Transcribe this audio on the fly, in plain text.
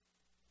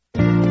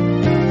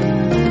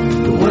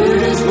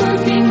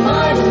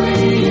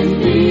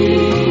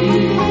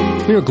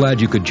We're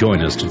glad you could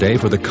join us today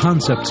for the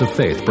Concepts of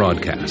Faith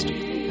broadcast.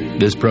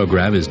 This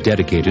program is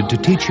dedicated to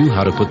teach you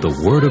how to put the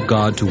Word of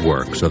God to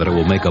work so that it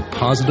will make a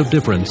positive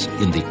difference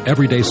in the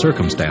everyday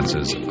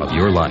circumstances of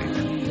your life.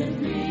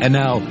 And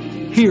now,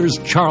 here's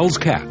Charles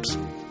Capps.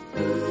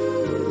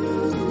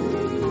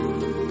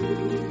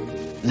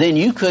 Then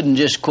you couldn't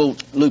just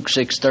quote Luke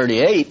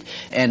 6:38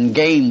 and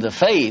gain the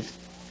faith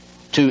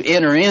to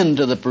enter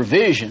into the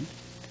provision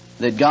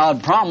that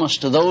God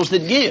promised to those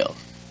that give.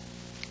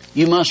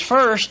 You must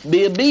first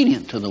be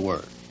obedient to the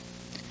Word.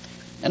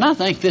 And I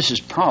think this is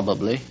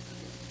probably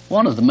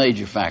one of the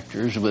major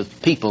factors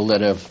with people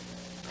that have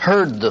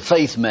heard the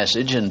faith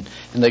message and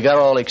they got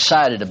all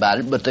excited about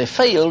it, but they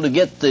fail to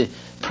get the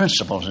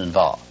principles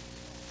involved.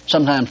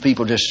 Sometimes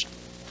people just,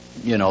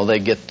 they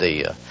get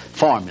the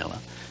formula.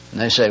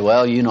 And they say,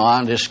 well,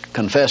 I'll just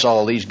confess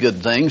all these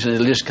good things and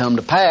it'll just come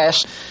to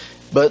pass.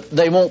 But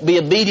they won't be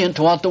obedient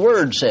to what the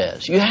Word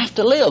says. You have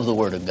to live the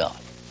Word of God.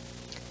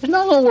 It's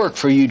not going to work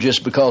for you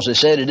just because they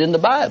said it in the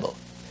Bible.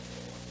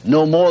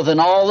 No more than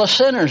all the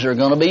sinners are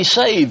going to be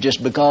saved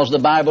just because the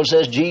Bible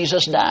says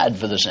Jesus died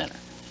for the sinner.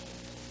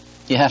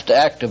 You have to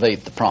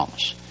activate the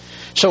promise.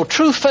 So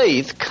true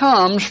faith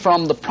comes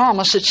from the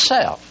promise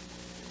itself.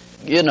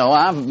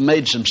 I've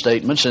made some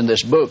statements in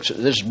this book.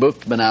 This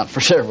book's been out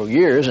for several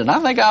years, and I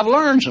think I've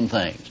learned some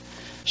things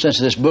since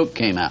this book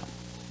came out.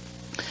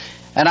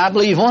 And I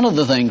believe one of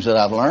the things that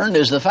I've learned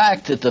is the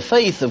fact that the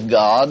faith of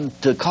God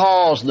to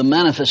cause the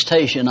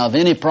manifestation of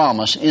any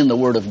promise in the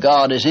Word of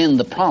God is in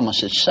the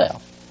promise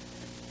itself.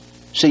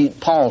 See,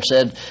 Paul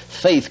said,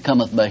 faith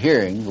cometh by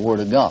hearing the Word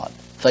of God.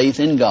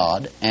 Faith in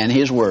God and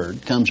His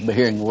Word comes by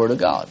hearing the Word of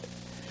God.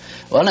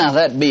 Well, now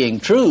that being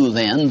true,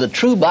 then, the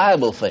true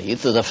Bible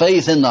faith, or the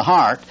faith in the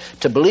heart,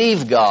 to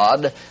believe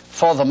God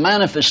for the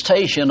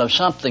manifestation of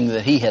something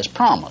that He has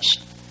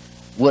promised,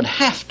 would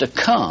have to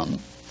come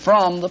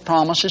from the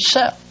promise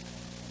itself.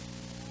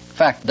 In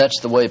fact, that's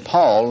the way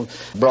Paul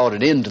brought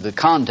it into the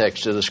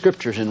context of the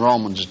Scriptures in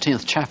Romans, the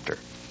 10th chapter.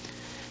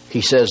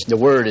 He says, the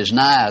word is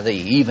nigh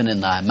thee, even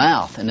in thy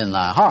mouth and in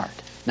thy heart.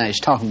 Now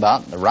he's talking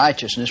about the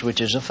righteousness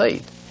which is of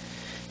faith.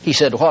 He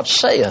said, what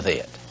saith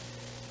it?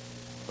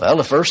 Well,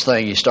 the first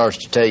thing he starts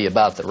to tell you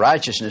about the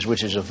righteousness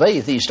which is of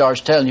faith, he starts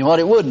telling you what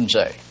it wouldn't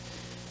say.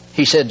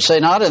 He said, say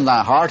not in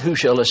thy heart, who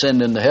shall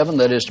ascend into heaven,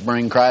 that is to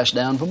bring Christ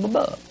down from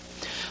above.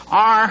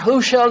 Or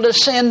who shall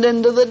descend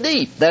into the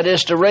deep, that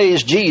is to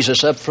raise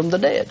Jesus up from the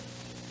dead.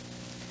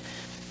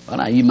 Well,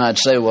 now you might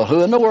say, well,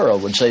 who in the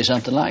world would say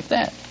something like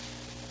that?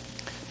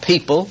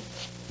 People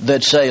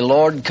that say,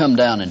 Lord, come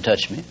down and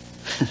touch me.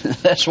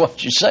 That's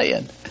what you're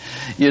saying.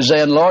 You're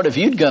saying, Lord, if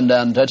you'd come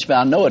down and touch me,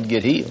 I know I'd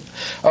get healed.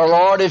 Or,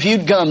 Lord, if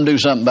you'd come do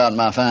something about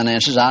my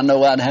finances, I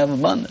know I'd have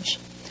abundance.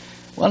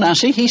 Well, now,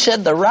 see, he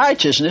said the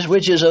righteousness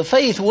which is of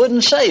faith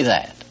wouldn't say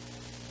that.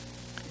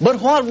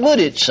 But what would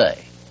it say?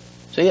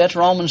 See, that's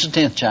Romans the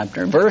 10th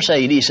chapter. Verse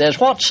 8, he says,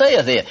 what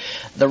saith it?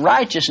 The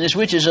righteousness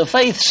which is of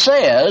faith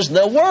says,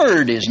 the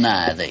word is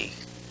nigh thee.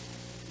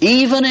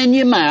 Even in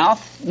your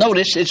mouth.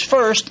 Notice, it's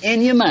first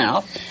in your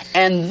mouth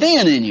and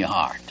then in your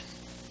heart.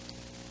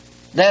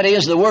 That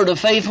is the word of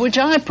faith which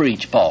I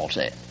preach, Paul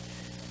said.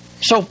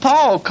 So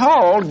Paul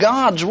called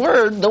God's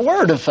word the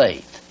word of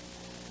faith.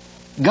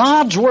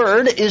 God's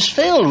word is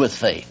filled with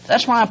faith.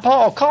 That's why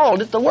Paul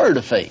called it the word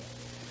of faith.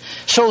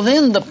 So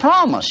then the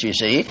promise, you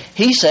see,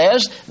 he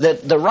says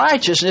that the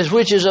righteousness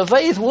which is of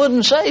faith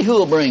wouldn't say who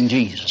will bring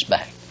Jesus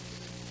back.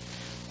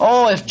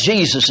 Oh, if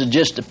Jesus had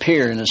just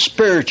appeared in a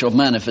spiritual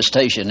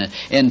manifestation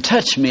and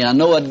touched me, I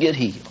know I'd get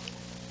healed.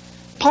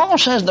 Paul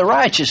says the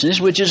righteousness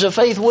which is of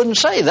faith wouldn't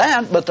say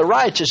that, but the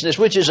righteousness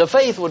which is of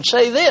faith would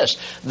say this,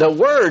 the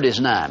word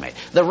is nigh me.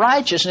 The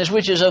righteousness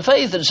which is of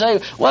faith would say,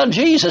 well,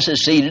 Jesus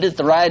is seated at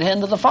the right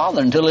hand of the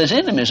Father until His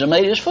enemies are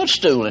made His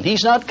footstool, and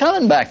He's not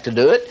coming back to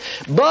do it,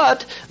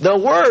 but the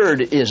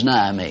word is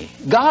nigh me.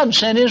 God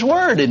sent His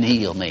word and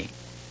healed me.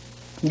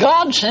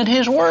 God sent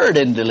His word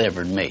and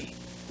delivered me.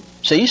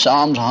 See,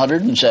 Psalms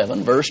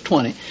 107, verse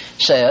 20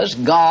 says,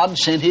 God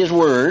sent His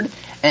word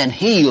and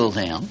healed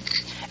them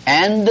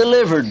and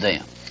delivered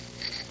them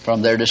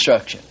from their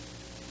destruction.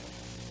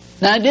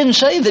 Now, it didn't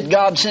say that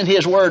God sent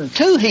His word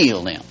to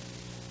heal them.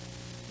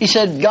 He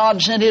said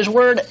God sent His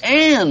word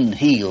and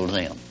healed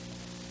them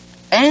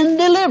and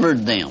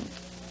delivered them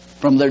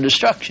from their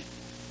destruction.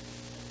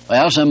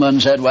 Well, someone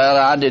said, well,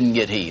 I didn't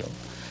get healed.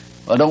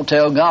 Well, don't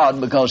tell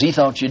God because He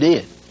thought you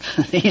did.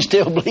 He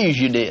still believes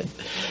you did.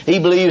 He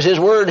believes His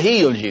word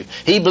healed you.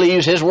 He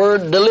believes His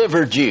word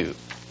delivered you.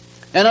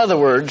 In other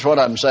words, what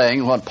I'm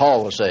saying, what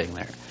Paul was saying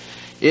there,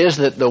 is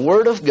that the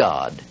Word of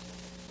God,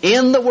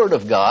 in the Word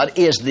of God,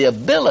 is the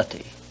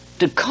ability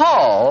to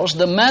cause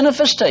the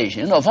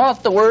manifestation of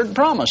what the Word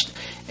promised.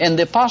 And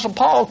the Apostle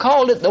Paul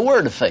called it the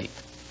Word of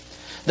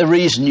faith. The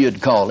reason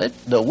you'd call it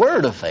the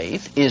Word of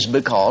faith is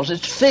because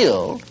it's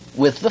filled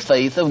with the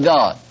faith of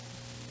God.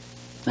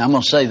 Now, I'm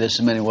going to say this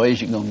in many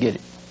ways, you're going to get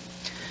it.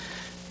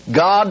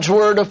 God's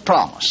word of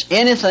promise,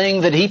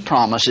 anything that He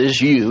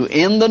promises you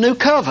in the new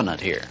covenant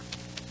here,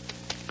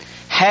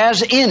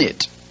 has in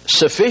it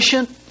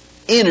sufficient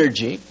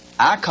energy,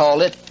 I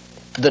call it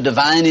the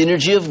divine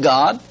energy of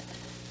God.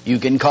 You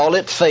can call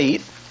it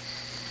faith,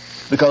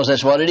 because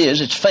that's what it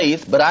is. It's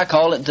faith, but I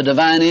call it the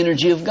divine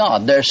energy of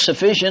God. There's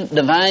sufficient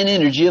divine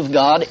energy of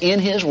God in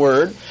His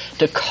Word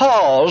to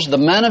cause the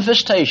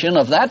manifestation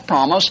of that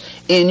promise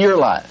in your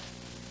life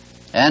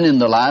and in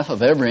the life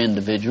of every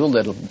individual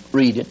that'll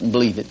read it and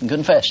believe it and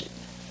confess it.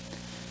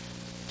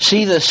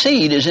 See, the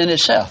seed is in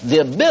itself. The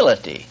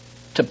ability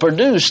to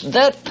produce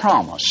that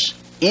promise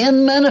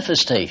in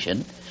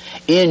manifestation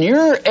in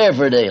your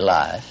everyday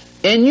life,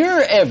 in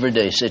your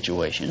everyday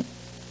situation,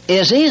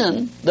 is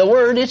in the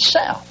Word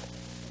itself.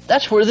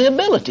 That's where the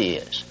ability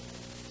is.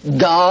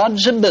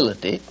 God's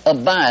ability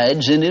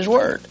abides in His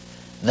Word.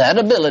 That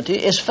ability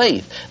is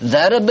faith.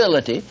 That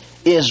ability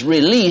is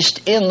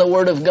released in the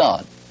Word of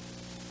God.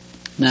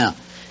 Now,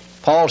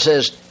 Paul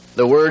says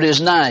the Word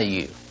is nigh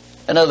you.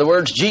 In other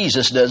words,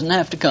 Jesus doesn't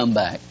have to come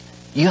back.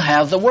 You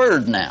have the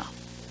Word now.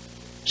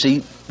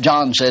 See,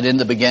 John said in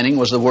the beginning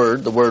was the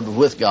Word was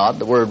with God,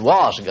 the Word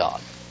was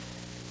God.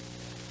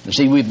 You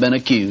see, we've been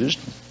accused.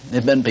 There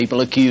have been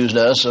people accused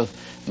us of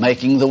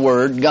making the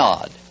Word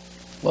God.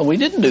 Well, we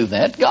didn't do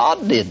that.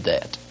 God did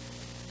that.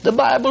 The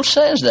Bible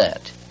says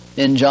that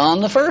in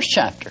John the 1st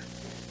chapter.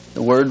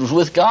 The Word was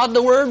with God,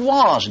 the Word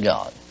was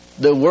God.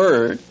 The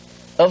Word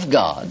of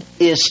God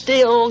is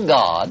still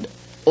God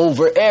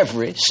over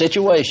every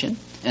situation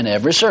and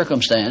every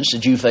circumstance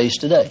that you face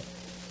today.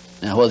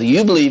 Now, whether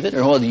you believe it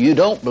or whether you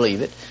don't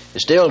believe it,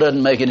 it still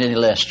doesn't make it any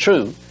less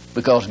true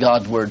because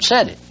God's Word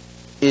said it.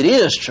 It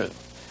is true.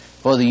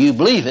 Whether you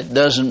believe it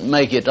doesn't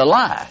make it a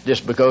lie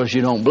just because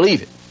you don't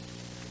believe it.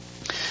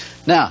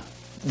 Now,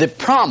 the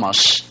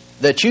promise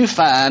that you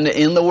find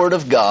in the Word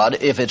of God,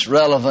 if it's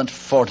relevant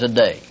for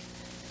today,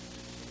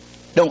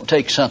 don't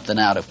take something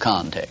out of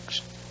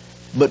context,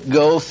 but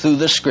go through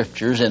the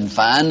Scriptures and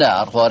find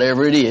out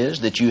whatever it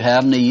is that you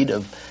have need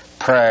of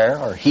prayer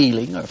or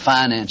healing or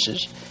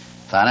finances.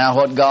 Find out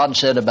what God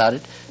said about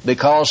it,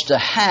 because to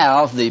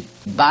have the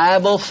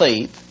Bible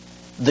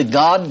faith, the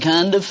God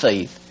kind of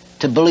faith,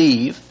 to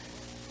believe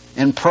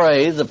and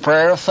pray the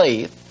prayer of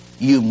faith,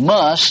 you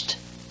must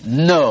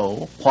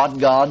know what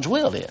God's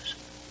will is.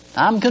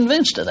 I'm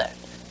convinced of that.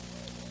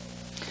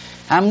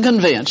 I'm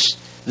convinced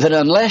that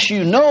unless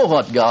you know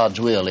what God's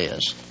will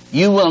is,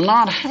 you will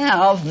not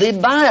have the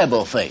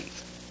Bible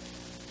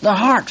faith, the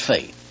heart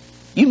faith.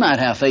 You might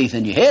have faith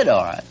in your head,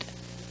 all right.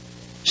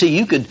 See,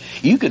 you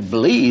could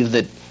believe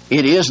that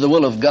it is the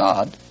will of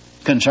God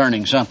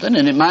concerning something,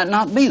 and it might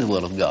not be the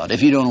will of God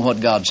if you don't know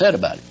what God said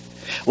about it.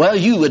 Well,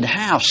 you would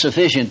have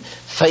sufficient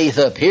faith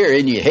up here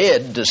in your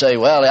head to say,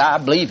 well, I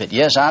believe it.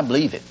 Yes, I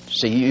believe it.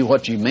 See,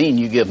 what you mean,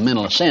 you give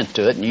mental assent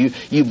to it, and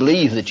you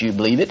believe that you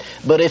believe it.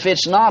 But if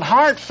it's not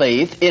heart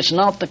faith, it's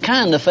not the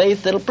kind of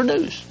faith that'll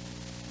produce.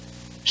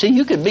 See,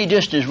 you could be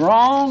just as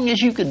wrong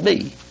as you could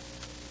be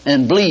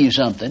and believe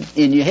something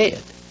in your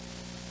head.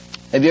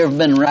 Have you ever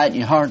been right in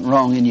your heart and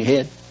wrong in your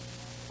head?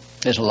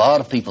 There's a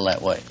lot of people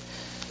that way.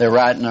 They're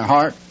right in their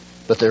heart,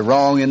 but they're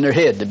wrong in their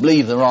head. They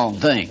believe the wrong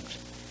things.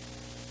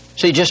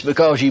 See, just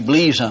because you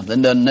believe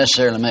something doesn't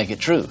necessarily make it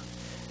true.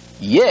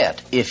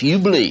 Yet, if you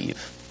believe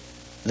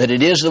that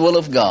it is the will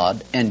of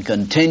God and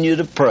continue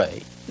to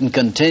pray,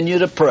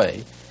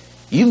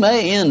 you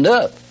may end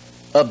up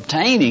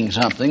obtaining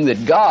something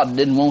that God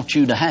didn't want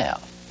you to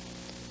have.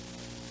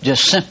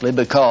 Just simply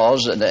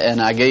because,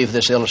 and I gave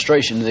this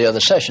illustration in the other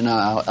session,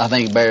 I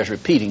think it bears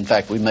repeating. In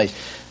fact, we may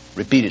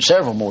repeat it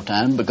several more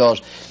times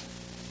because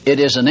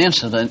it is an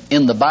incident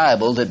in the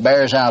Bible that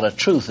bears out a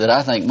truth that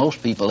I think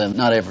most people have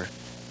not ever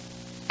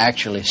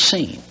actually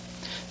seen.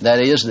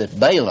 That is that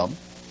Balaam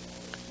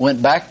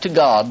went back to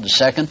God the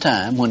second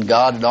time when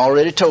God had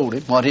already told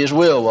him what his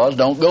will was.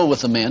 Don't go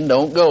with the men,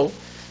 don't go.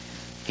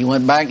 He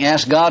went back and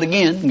asked God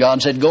again, and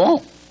God said, go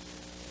on.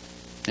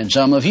 And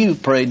some of you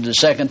prayed the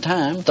second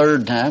time,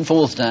 third time,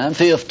 fourth time,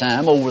 fifth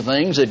time over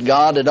things that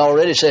God had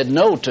already said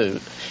no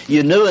to.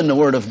 You knew in the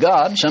Word of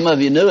God, some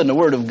of you knew in the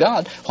Word of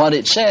God what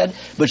it said,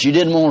 but you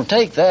didn't want to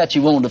take that.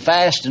 You wanted to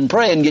fast and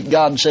pray and get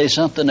God to say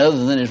something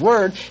other than His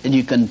Word, and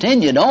you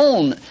continued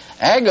on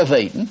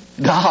aggravating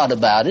God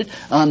about it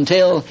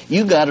until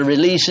you got a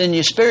release in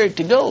your spirit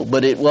to go.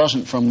 But it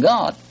wasn't from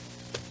God.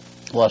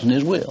 It wasn't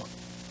His will.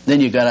 Then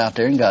you got out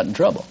there and got in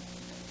trouble,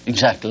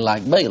 exactly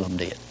like Balaam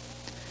did.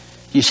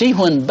 You see,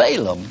 when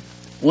Balaam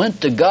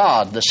went to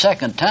God the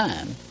second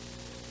time,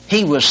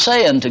 he was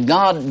saying to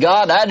God,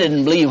 God, I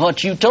didn't believe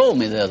what you told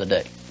me the other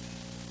day.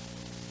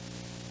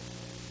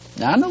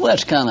 Now, I know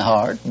that's kind of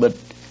hard,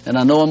 and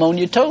I know I'm on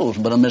your toes,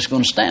 but I'm just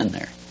going to stand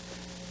there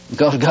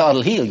because God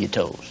will heal your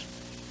toes.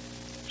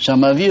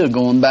 Some of you are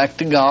going back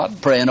to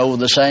God, praying over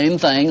the same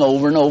thing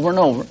over and over and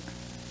over.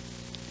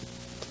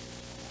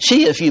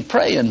 See, if you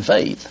pray in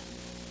faith.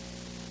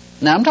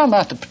 Now, I'm talking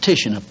about the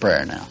petition of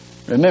prayer now.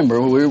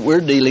 Remember, we're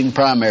dealing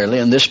primarily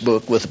in this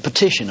book with the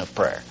petition of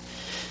prayer.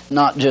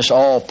 Not just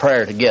all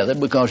prayer together,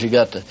 because you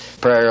got the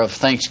prayer of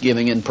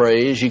thanksgiving and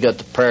praise, you got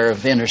the prayer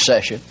of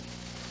intercession,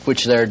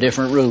 which there are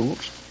different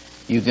rules.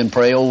 You can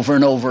pray over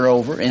and over and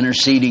over,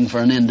 interceding for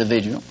an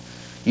individual.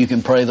 You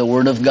can pray the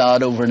Word of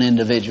God over an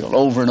individual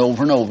over and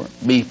over and over.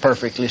 Be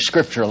perfectly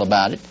scriptural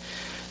about it.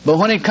 But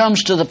when it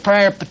comes to the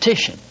prayer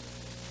petition,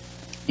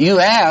 you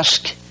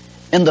ask,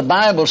 and the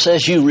Bible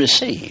says you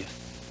receive.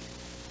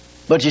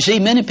 But you see,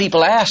 many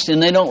people ask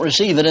and they don't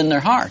receive it in their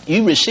heart.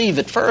 You receive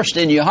it first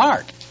in your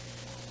heart,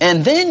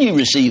 and then you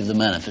receive the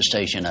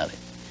manifestation of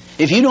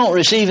it. If you don't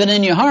receive it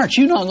in your heart,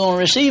 you're not going to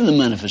receive the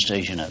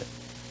manifestation of it.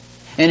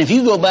 And if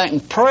you go back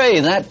and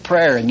pray that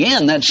prayer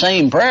again, that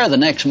same prayer the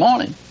next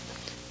morning,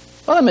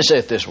 well, let me say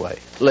it this way,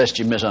 lest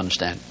you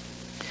misunderstand.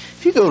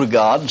 If you go to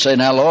God and say,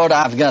 now, Lord,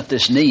 I've got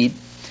this need.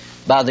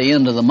 By the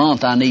end of the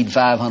month, I need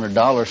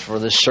 $500 for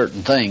this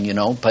certain thing,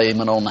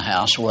 payment on the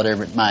house,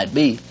 whatever it might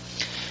be.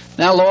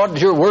 Now, Lord,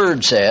 your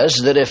word says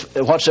that if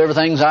whatsoever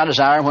things I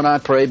desire when I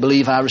pray,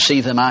 believe I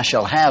receive them, I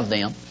shall have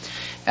them.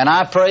 And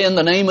I pray in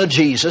the name of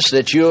Jesus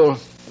that you'll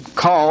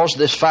cause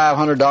this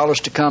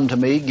 $500 to come to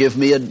me, give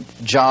me a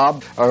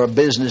job or a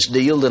business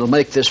deal that'll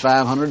make this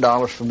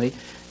 $500 for me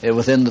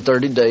within the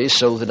 30 days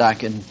so that I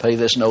can pay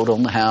this note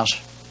on the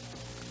house.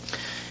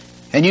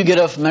 And you get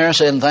up from there and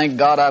say, thank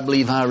God I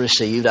believe I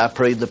received. I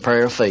prayed the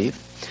prayer of faith.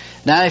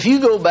 Now, if you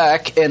go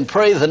back and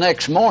pray the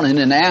next morning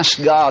and ask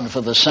God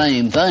for the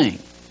same thing,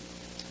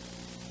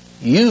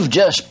 you've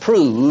just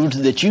proved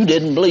that you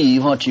didn't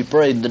believe what you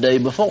prayed the day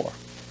before.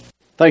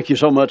 Thank you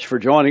so much for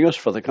joining us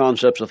for the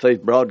Concepts of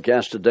Faith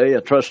broadcast today. I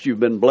trust you've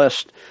been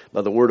blessed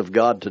by the Word of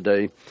God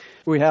today.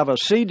 We have a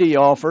CD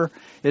offer.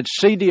 It's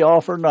CD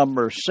offer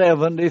number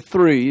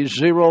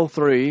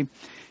 7303.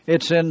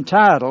 It's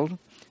entitled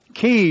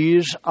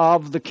Keys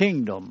of the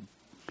Kingdom.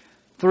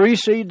 3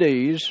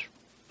 CDs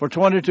for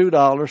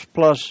 $22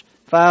 plus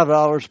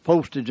 $5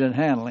 postage and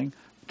handling,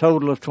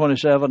 total of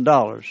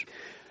 $27.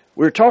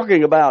 We're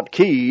talking about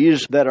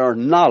keys that are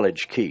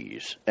knowledge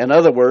keys. In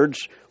other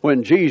words,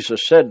 when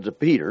Jesus said to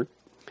Peter,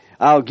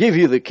 I'll give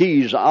you the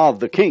keys of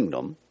the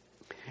kingdom,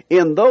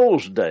 in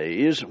those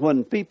days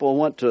when people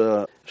went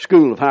to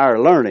school of higher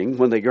learning,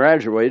 when they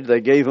graduated,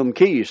 they gave them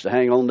keys to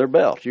hang on their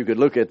belt. You could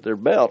look at their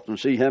belt and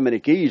see how many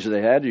keys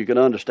they had. You could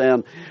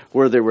understand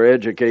where they were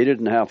educated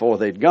and how far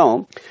they'd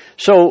gone.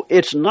 So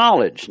it's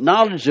knowledge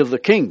of the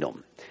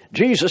kingdom.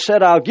 Jesus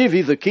said, I'll give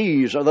you the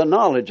keys or the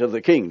knowledge of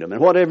the kingdom.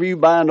 And whatever you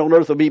bind on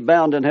earth will be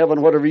bound in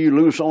heaven. Whatever you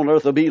loose on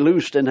earth will be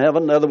loosed in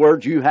heaven. In other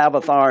words, you have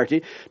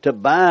authority to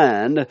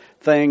bind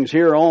things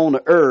here on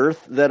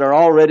earth that are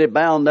already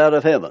bound out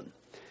of heaven.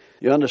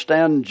 You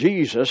understand,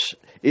 Jesus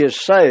is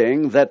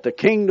saying that the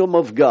kingdom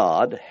of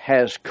God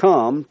has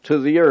come to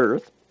the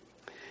earth.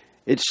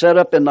 It's set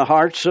up in the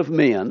hearts of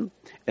men.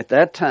 At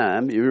that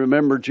time, you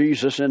remember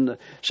Jesus in the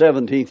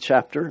 17th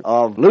chapter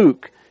of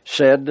Luke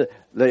said,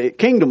 the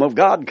kingdom of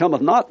God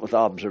cometh not with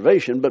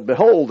observation, but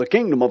behold, the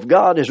kingdom of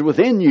God is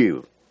within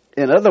you.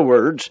 In other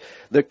words,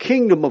 the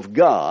kingdom of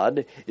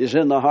God is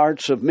in the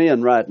hearts of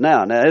men right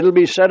now. Now, it'll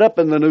be set up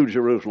in the New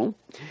Jerusalem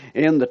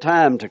in the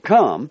time to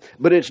come,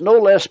 but it's no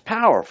less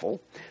powerful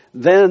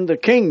than the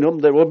kingdom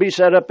that will be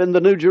set up in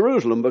the New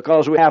Jerusalem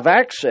because we have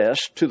access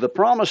to the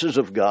promises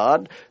of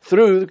God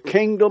through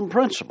kingdom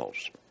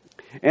principles.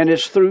 And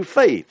it's through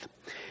faith.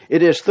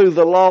 It is through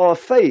the law of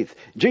faith.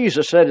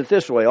 Jesus said it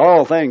this way,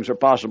 all things are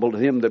possible to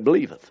him that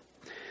believeth.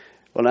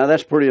 Well, now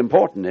that's pretty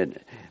important, isn't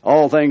it?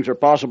 All things are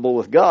possible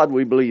with God,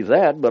 we believe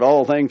that, but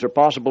all things are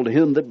possible to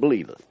him that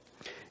believeth.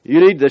 You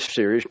need this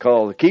series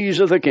called The Keys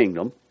of the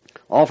Kingdom,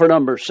 offer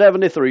number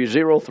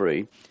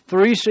 7303.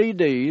 3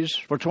 CDs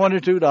for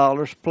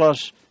 $22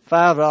 plus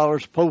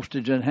 $5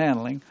 postage and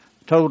handling,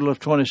 total of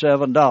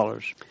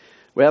 $27.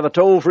 We have a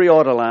toll-free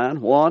order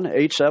line,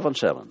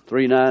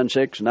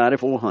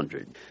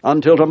 1-877-396-9400.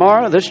 Until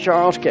tomorrow, this is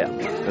Charles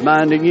Capps,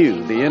 reminding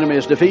you the enemy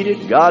is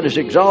defeated, God is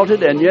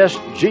exalted, and yes,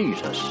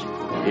 Jesus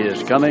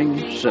is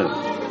coming soon.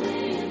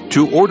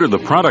 To order the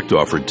product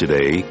offered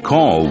today,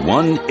 call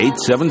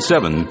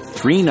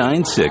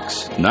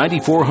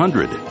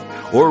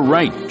 1-877-396-9400 or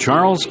write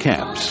Charles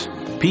Capps,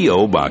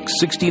 P.O. Box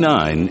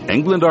 69,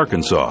 England,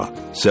 Arkansas,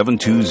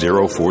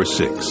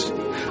 72046.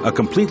 A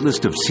complete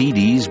list of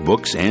CDs,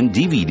 books, and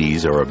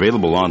DVDs are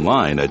available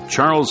online at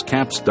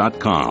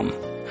charlescapps.com.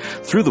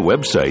 Through the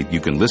website,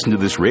 you can listen to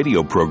this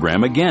radio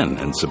program again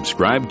and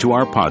subscribe to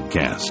our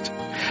podcast.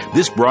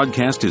 This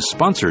broadcast is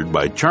sponsored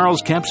by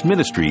Charles Capps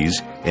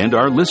Ministries and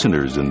our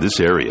listeners in this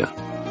area.